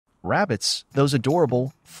Rabbits, those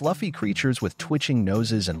adorable, fluffy creatures with twitching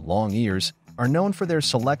noses and long ears, are known for their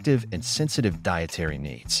selective and sensitive dietary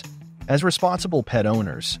needs. As responsible pet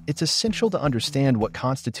owners, it's essential to understand what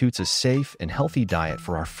constitutes a safe and healthy diet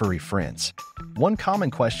for our furry friends. One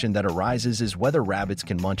common question that arises is whether rabbits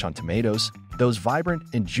can munch on tomatoes, those vibrant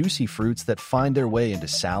and juicy fruits that find their way into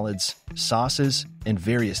salads, sauces, and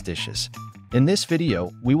various dishes. In this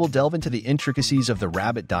video, we will delve into the intricacies of the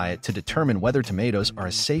rabbit diet to determine whether tomatoes are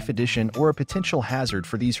a safe addition or a potential hazard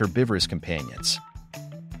for these herbivorous companions.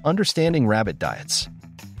 Understanding rabbit diets.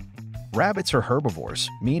 Rabbits are herbivores,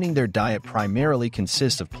 meaning their diet primarily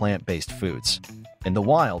consists of plant-based foods. In the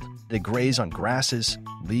wild, they graze on grasses,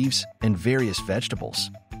 leaves, and various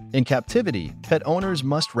vegetables. In captivity, pet owners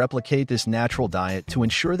must replicate this natural diet to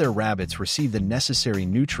ensure their rabbits receive the necessary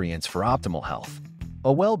nutrients for optimal health.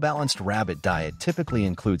 A well-balanced rabbit diet typically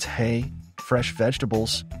includes hay, fresh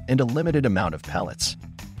vegetables, and a limited amount of pellets.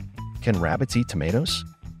 Can rabbits eat tomatoes?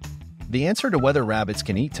 The answer to whether rabbits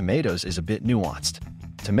can eat tomatoes is a bit nuanced.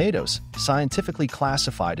 Tomatoes, scientifically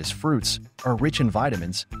classified as fruits, are rich in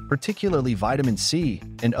vitamins, particularly vitamin C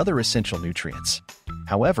and other essential nutrients.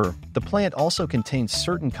 However, the plant also contains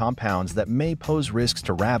certain compounds that may pose risks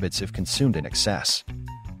to rabbits if consumed in excess.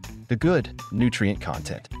 The good nutrient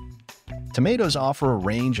content. Tomatoes offer a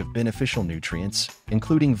range of beneficial nutrients,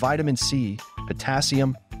 including vitamin C,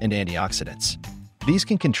 potassium, and antioxidants. These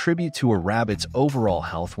can contribute to a rabbit's overall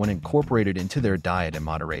health when incorporated into their diet in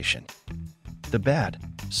moderation. The bad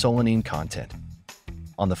solanine content.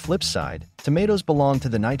 On the flip side, tomatoes belong to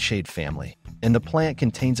the nightshade family, and the plant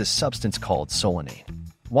contains a substance called solanine.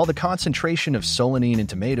 While the concentration of solanine in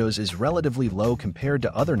tomatoes is relatively low compared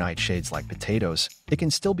to other nightshades like potatoes, it can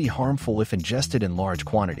still be harmful if ingested in large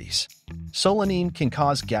quantities. Solanine can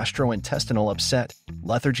cause gastrointestinal upset,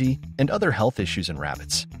 lethargy, and other health issues in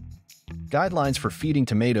rabbits. Guidelines for feeding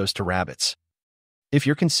tomatoes to rabbits. If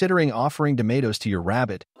you're considering offering tomatoes to your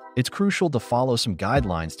rabbit, it's crucial to follow some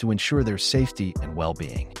guidelines to ensure their safety and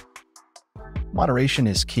well-being. Moderation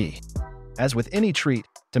is key. As with any treat,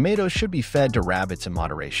 tomatoes should be fed to rabbits in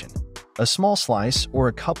moderation. A small slice or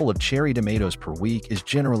a couple of cherry tomatoes per week is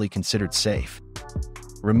generally considered safe.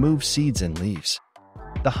 Remove seeds and leaves.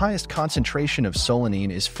 The highest concentration of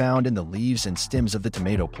solanine is found in the leaves and stems of the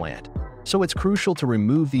tomato plant, so it's crucial to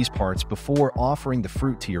remove these parts before offering the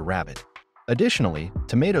fruit to your rabbit. Additionally,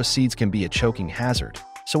 tomato seeds can be a choking hazard,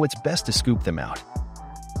 so it's best to scoop them out.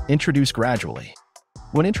 Introduce gradually.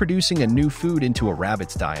 When introducing a new food into a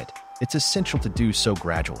rabbit's diet, it's essential to do so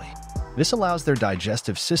gradually. This allows their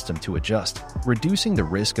digestive system to adjust, reducing the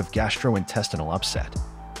risk of gastrointestinal upset.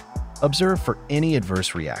 Observe for any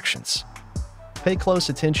adverse reactions. Pay close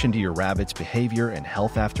attention to your rabbit's behavior and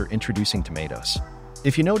health after introducing tomatoes.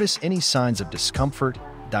 If you notice any signs of discomfort,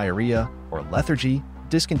 diarrhea, or lethargy,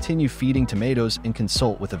 discontinue feeding tomatoes and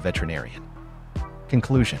consult with a veterinarian.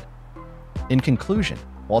 Conclusion. In conclusion,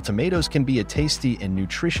 while tomatoes can be a tasty and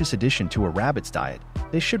nutritious addition to a rabbit's diet,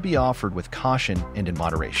 they should be offered with caution and in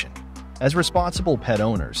moderation. As responsible pet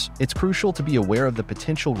owners, it's crucial to be aware of the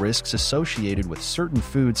potential risks associated with certain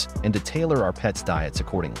foods and to tailor our pets' diets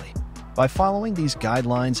accordingly. By following these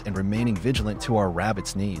guidelines and remaining vigilant to our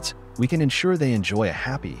rabbits' needs, we can ensure they enjoy a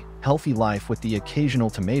happy, healthy life with the occasional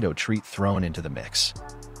tomato treat thrown into the mix.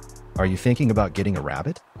 Are you thinking about getting a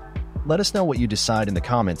rabbit? Let us know what you decide in the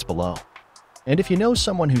comments below. And if you know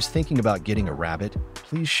someone who's thinking about getting a rabbit,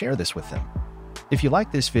 please share this with them. If you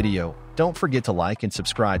like this video, don't forget to like and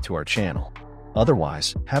subscribe to our channel.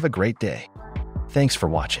 Otherwise, have a great day. Thanks for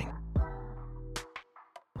watching.